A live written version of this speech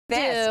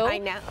I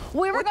know.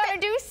 We were going to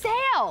do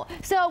sale.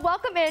 So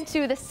welcome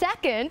into the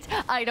second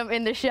item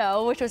in the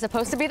show, which was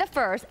supposed to be the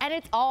first, and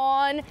it's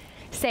on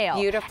sale.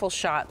 Beautiful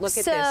shot. Look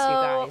at this, you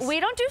guys. So we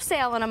don't do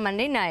sale on a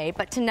Monday night,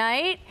 but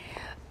tonight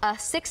a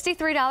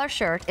 $63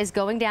 shirt is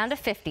going down to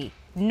 $50.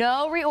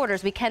 No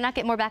reorders. We cannot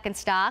get more back in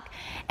stock.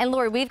 And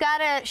Lori, we've got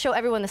to show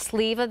everyone the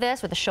sleeve of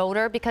this with the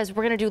shoulder because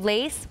we're going to do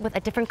lace with a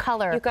different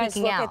color. You guys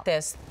look at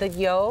this. The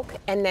yoke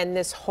and then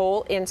this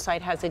whole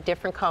inside has a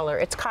different color.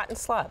 It's cotton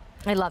slub.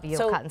 I love you,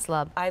 cotton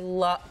slub. I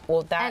love,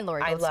 well, that, and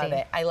Lori I love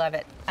it. I love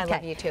it. I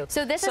love you too.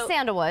 So this is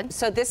sandalwood.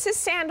 So this is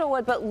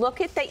sandalwood, but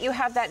look at that, you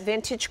have that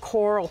vintage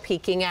coral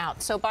peeking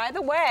out. So by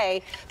the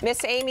way,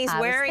 Miss Amy's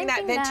wearing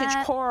that vintage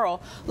coral.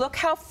 Look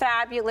how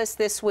fabulous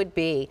this would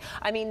be.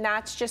 I mean,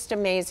 that's just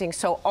amazing.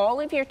 So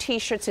all of your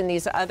t-shirts in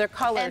these other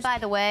colors. And by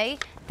the way,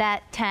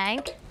 that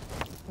tank,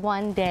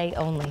 one day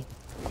only.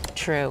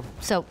 True.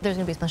 So there's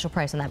going to be a special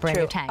price on that brand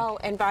new tank. Oh,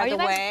 and by the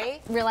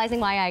way,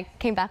 realizing why I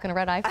came back in a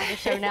red eye for the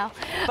show now.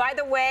 By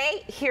the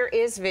way, here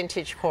is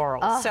vintage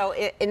coral. So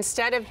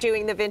instead of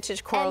doing the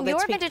vintage coral, and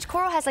your vintage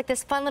coral has like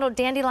this fun little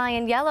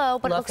dandelion yellow,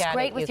 but it looks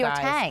great with your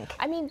tank.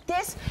 I mean,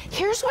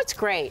 here's what's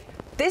great.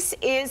 This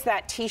is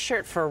that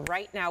t-shirt for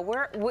right now.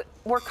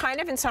 We're kind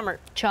of in summer.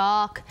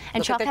 Chalk.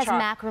 And chalk has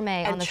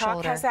macrame on the shoulder.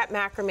 And chalk has that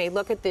macrame.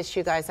 Look at this,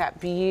 you guys.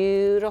 That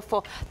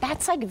beautiful.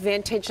 That's like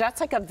vintage.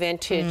 That's like a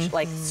vintage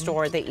like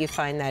store that you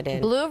find that in.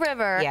 Blue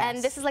River. Yes.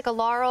 And this is like a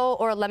laurel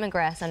or a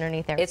lemongrass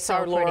underneath there. It's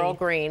our laurel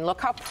green.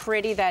 Look how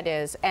pretty that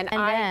is. And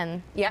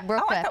then,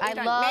 Brooklyn. I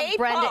love maple.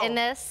 Brenda in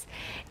this.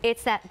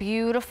 It's that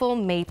beautiful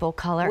maple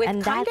color. With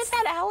and kind of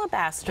that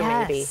alabaster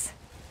maybe.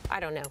 I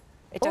don't know.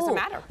 It doesn't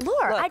matter.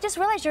 Laura, I just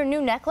realized your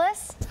new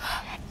necklace.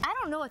 I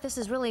don't know if this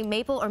is really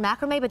maple or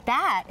macrame, but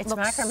it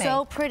looks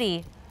so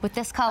pretty with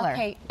this color.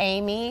 Okay,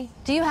 Amy.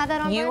 Do you have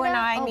that on, You Brenda?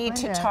 and I need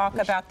to talk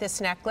about this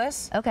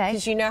necklace. Okay.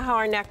 Because you know how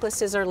our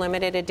necklaces are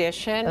limited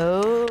edition.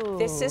 Oh.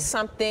 This is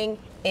something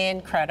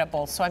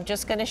incredible. So I'm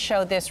just going to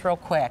show this real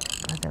quick.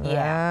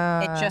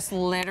 Yeah. It just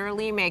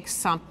literally makes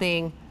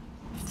something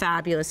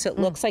fabulous. It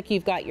looks like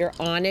you've got your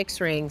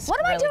onyx rings. What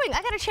am I doing?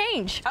 I gotta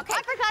change. Okay.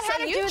 I forgot how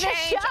to do this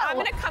show. I'm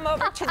gonna come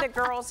over to the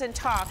girls and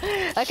talk.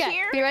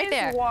 Okay, Here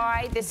is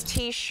why this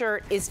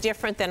t-shirt is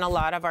different than a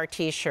lot of our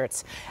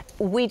t-shirts.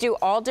 We do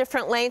all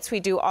different lengths. We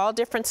do all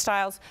different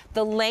styles.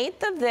 The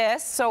length of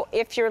this, so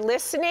if you're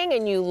listening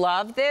and you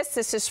love this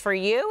is for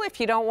you. If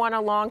you don't want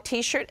a long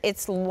t-shirt,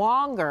 it's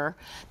longer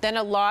than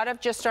a lot of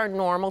just our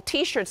normal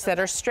t-shirts that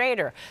are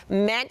straighter.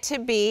 Meant to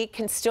be,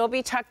 can still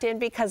be tucked in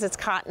because it's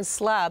cotton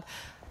slub.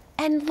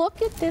 And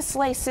look at this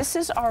lace. This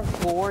is our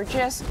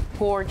gorgeous,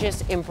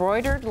 gorgeous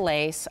embroidered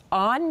lace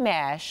on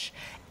mesh.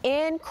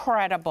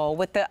 Incredible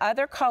with the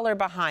other color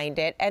behind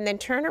it. And then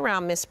turn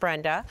around, Miss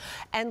Brenda,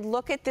 and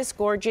look at this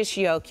gorgeous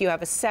yoke. You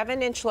have a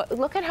 7-inch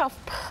look at how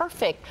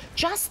perfect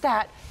just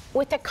that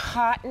with a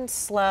cotton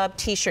slub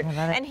t-shirt.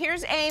 And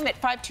here's Aim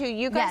at 5'2".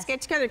 You guys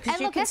get together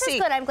because you can see. This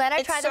is good. I'm glad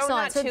I tried this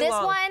on. So this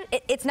one,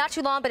 it's not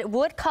too long, but it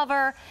would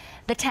cover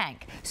the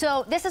tank.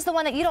 So this is the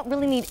one that you don't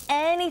really need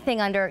anything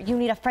under. You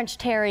need a French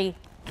terry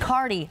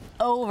cardi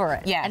over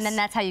it. Yes. And then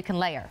that's how you can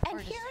layer.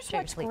 And here's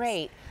what's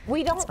great.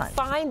 We don't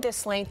find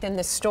this length in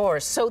the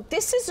stores. So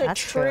this is a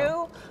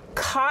true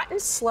cotton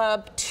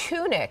slub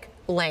tunic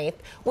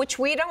length, which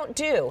we don't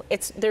do.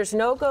 There's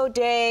no-go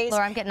days.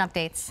 Laura, I'm getting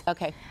updates.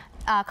 Okay.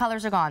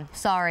 Colors are gone.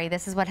 Sorry,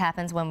 this is what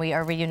happens when we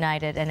are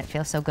reunited, and it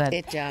feels so good.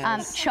 It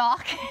does.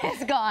 Chalk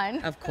is gone.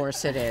 Of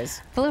course it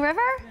is. Blue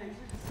River?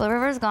 Blue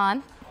River is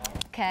gone.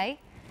 Okay.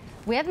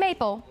 We have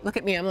maple. Look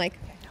at me. I'm like,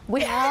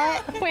 we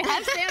have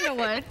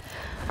sandalwood.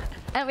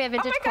 And we have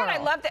vintage coral. Oh my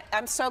God, I love that.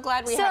 I'm so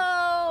glad we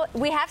have. So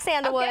we have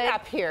sandalwood. Get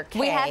up here, Kay.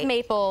 We have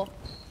maple.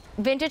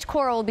 Vintage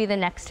coral will be the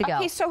next to go.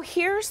 Okay, so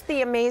here's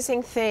the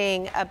amazing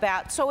thing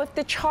about, so if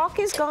the chalk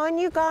is gone,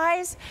 you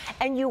guys,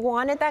 and you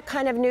wanted that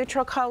kind of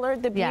neutral color,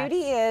 the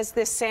beauty is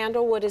this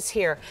sandalwood is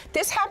here.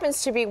 This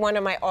happens to be one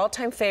of my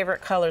all-time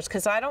favorite colors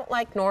because I don't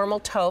like normal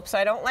taupes.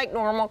 I don't like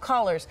normal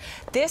colors.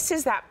 This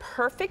is that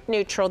perfect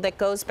neutral that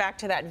goes back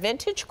to that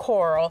vintage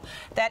coral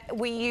that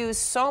we use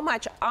so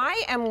much.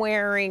 I am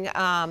wearing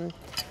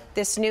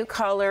this new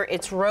color.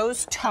 It's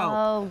rose taupe.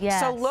 Oh, yes.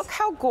 So look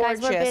how gorgeous.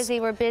 Guys, we're busy.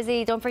 We're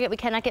busy. Don't forget, we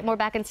cannot get more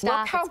back in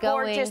stock. Look how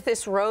gorgeous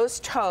this rose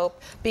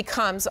taupe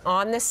becomes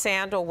on the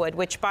sandalwood,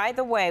 which, by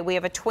the way, we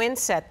have a twin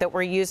set that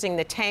we're using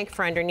the tank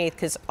for underneath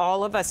because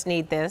all of us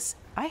need this.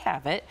 I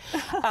have it.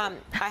 I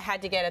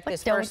had to get it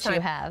this first time.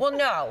 Don't you have? Well,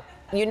 no.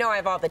 You know I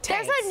have all the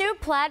tanks. There's a new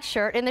plaid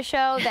shirt in the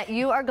show that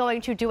you are going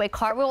to do a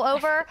cartwheel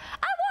over.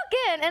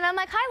 In and I'm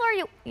like, hi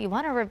Laura, you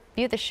want to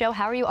review the show?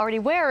 How are you already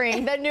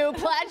wearing the new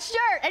plaid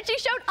shirt? And she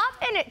showed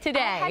up in it today.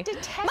 I had to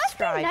test Must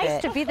be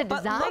nice to be the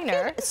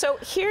designer. So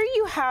here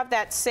you have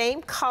that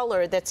same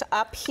color that's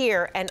up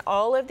here and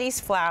all of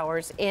these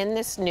flowers in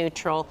this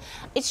neutral.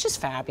 It's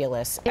just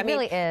fabulous. It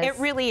really is. It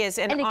really is.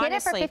 And you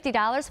honestly, get it for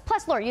 $50.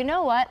 Plus, Laura, you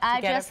know what? I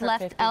just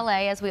left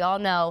LA, as we all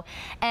know.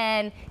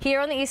 And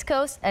here on the East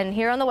Coast and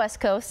here on the West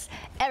Coast,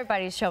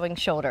 everybody's showing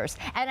shoulders.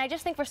 And I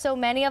just think for so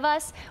many of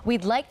us,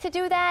 we'd like to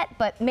do that,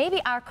 but maybe maybe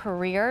our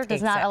career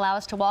does not allow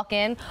us to walk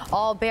in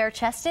all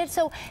bare-chested.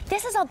 So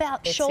this is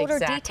about shoulder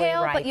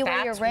detail, but you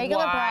wear your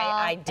regular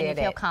bra and you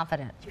feel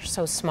confident. You're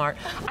so smart.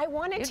 I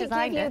wanted to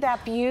give you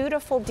that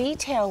beautiful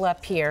detail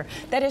up here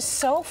that is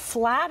so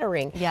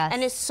flattering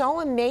and is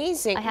so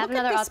amazing. I have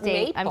another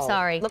update. I'm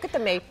sorry. Look at the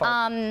maple.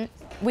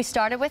 We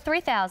started with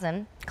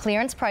 $3,000.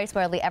 Clearance price,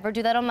 barely ever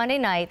do that on Monday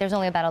night. There's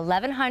only about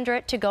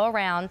 1,100 to go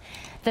around.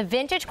 The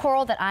vintage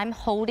coral that I'm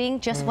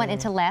holding just went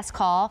into last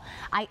call.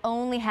 I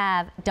only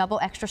have double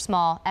extra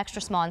small,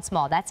 and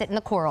small. That's it in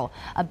the coral.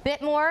 A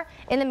bit more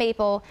in the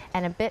maple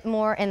and a bit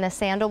more in the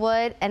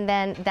sandalwood, and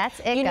then that's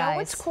it, guys. You know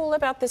what's cool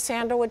about the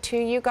sandalwood too,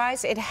 you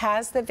guys? It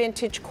has the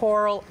vintage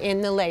coral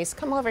in the lace.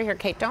 Come over here,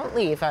 Kate. Don't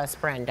leave us,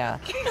 Brenda.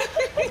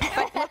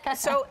 But look,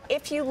 so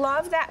if you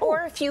love that,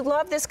 or if you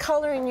love this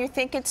color and you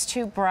think it's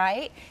too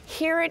bright,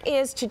 here it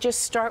is to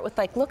just start with,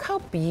 like, look how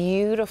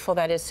beautiful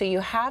that is. So you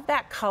have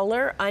that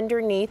color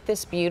underneath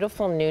this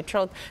beautiful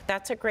neutral.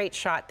 That's a great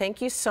shot. Thank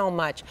you so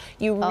much.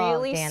 You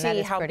really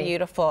see how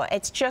beautiful.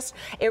 It's just,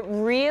 it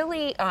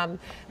really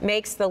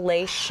makes the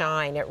lace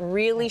shine. It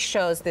really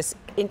shows this.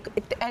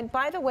 And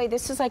by the way,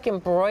 this is like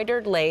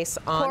embroidered lace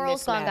on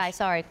Coral's gone, guys.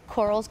 Sorry,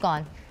 coral's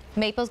gone.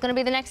 Maple's going to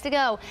be the next to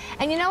go.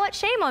 And you know what?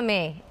 Shame on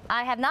me.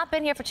 I have not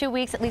been here for 2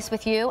 weeks, at least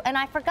with you, and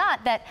I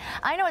forgot that.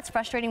 I know it's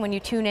frustrating when you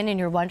tune in and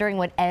you're wondering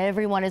what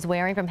everyone is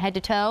wearing from head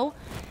to toe.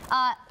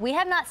 We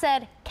have not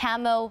said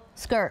camo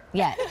skirt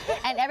yet.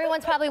 And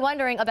everyone's probably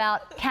wondering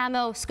about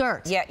camo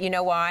skirts. Yeah, you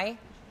know why?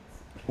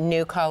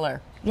 New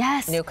color.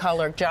 Yes. New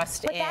color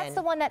just But that's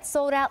the one that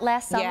sold out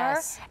last summer.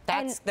 Yes,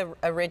 that's the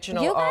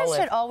original You guys olive.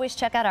 should always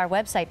check out our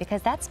website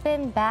because that's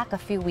been back a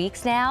few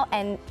weeks now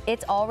and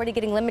it's already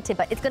getting limited,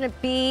 but it's going to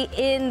be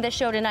in the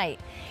show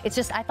tonight. It's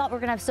just, I thought we were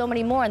going to have so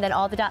many more and then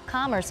all the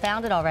 .comers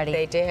found it already.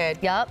 They did.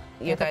 Yep.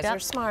 You guys are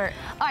smart.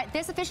 All right,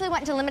 this officially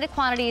went into limited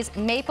quantities.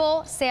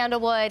 Maple,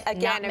 sandalwood,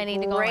 again, not many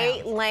to go around.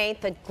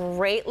 A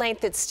great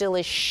length that still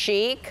is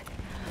chic,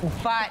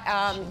 but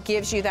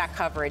gives you that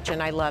coverage,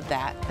 and I love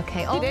that.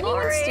 Okay. Did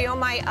anyone steal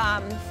my,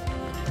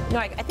 no,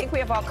 I think we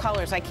have all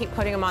colors. I keep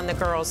putting them on the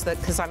girls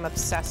because I'm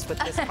obsessed with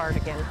this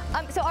cardigan.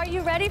 So are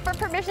you ready for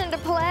permission to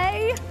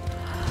play?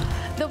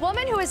 The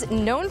woman who is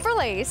known for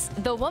lace,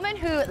 the woman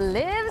who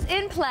lives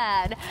in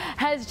plaid,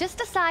 has just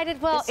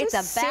decided, well, it's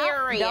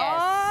about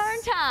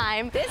darn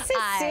time. This is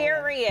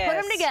serious. Put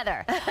them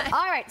together.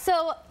 All right,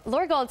 so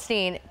Lori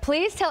Goldstein,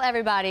 please tell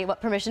everybody what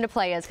permission to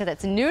play is because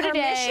it's new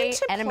today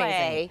and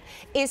amazing.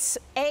 Is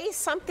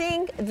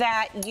something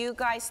that you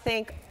guys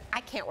think,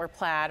 I can't wear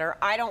plaid or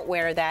I don't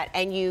wear that,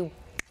 and you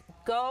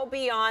go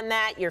beyond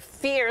that, your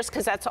fears,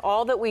 because that's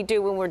all that we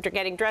do when we're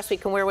getting dressed. We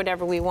can wear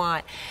whatever we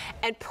want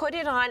and put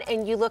it on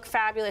and you look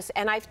fabulous.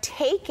 And I've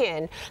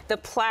taken the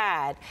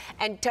plaid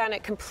and done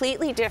it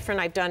completely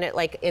different. I've done it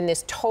like in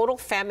this total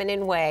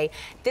feminine way.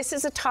 This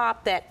is a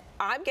top that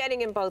I'm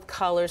getting in both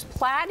colors.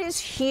 Plaid is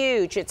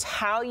huge. It's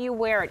how you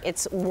wear it.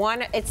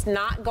 It's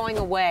not going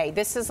away.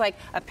 This is like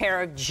a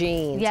pair of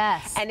jeans.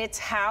 Yes. And it's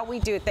how we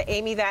do it.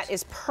 Amy, that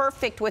is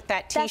perfect with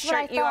that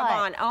t-shirt you have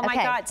on. Oh my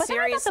God, but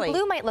seriously. I thought the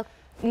blue might look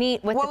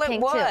neat with the pink too.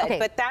 Well, it would,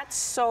 but that's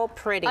so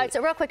pretty. All right,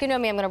 so real quick, you know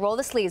me, I'm going to roll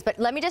the sleeves, but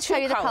let me just show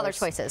you the color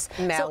choices.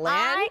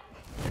 Melon.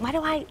 You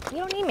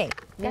don't need me.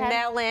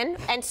 Melon,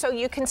 and so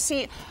you can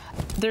see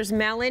there's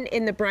melon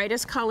in the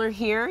brightest color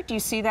here. Do you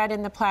see that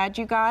in the plaid,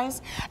 you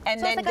guys? And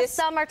so then it's like a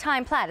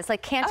summertime plaid. It's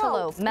like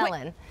cantaloupe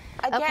melon.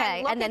 Again,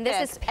 okay, and then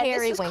this is periwinkle.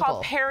 And this is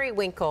called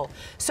periwinkle.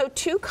 So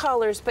 2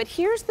 colors, but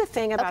here's the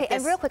thing about this. Okay,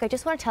 and real quick, I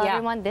just want to tell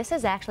everyone, this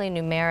is actually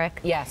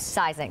numeric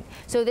sizing.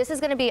 So this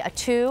is going to be a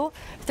 2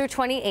 through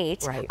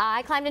 28. Right.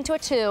 I climbed into a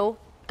 2.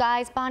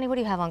 Guys, Bonnie, what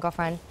do you have on,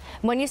 girlfriend?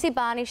 When you see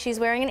Bonnie, she's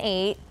wearing an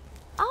 8.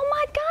 Oh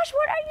my gosh,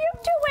 what are you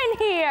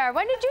doing here?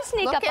 When did you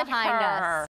sneak up behind us?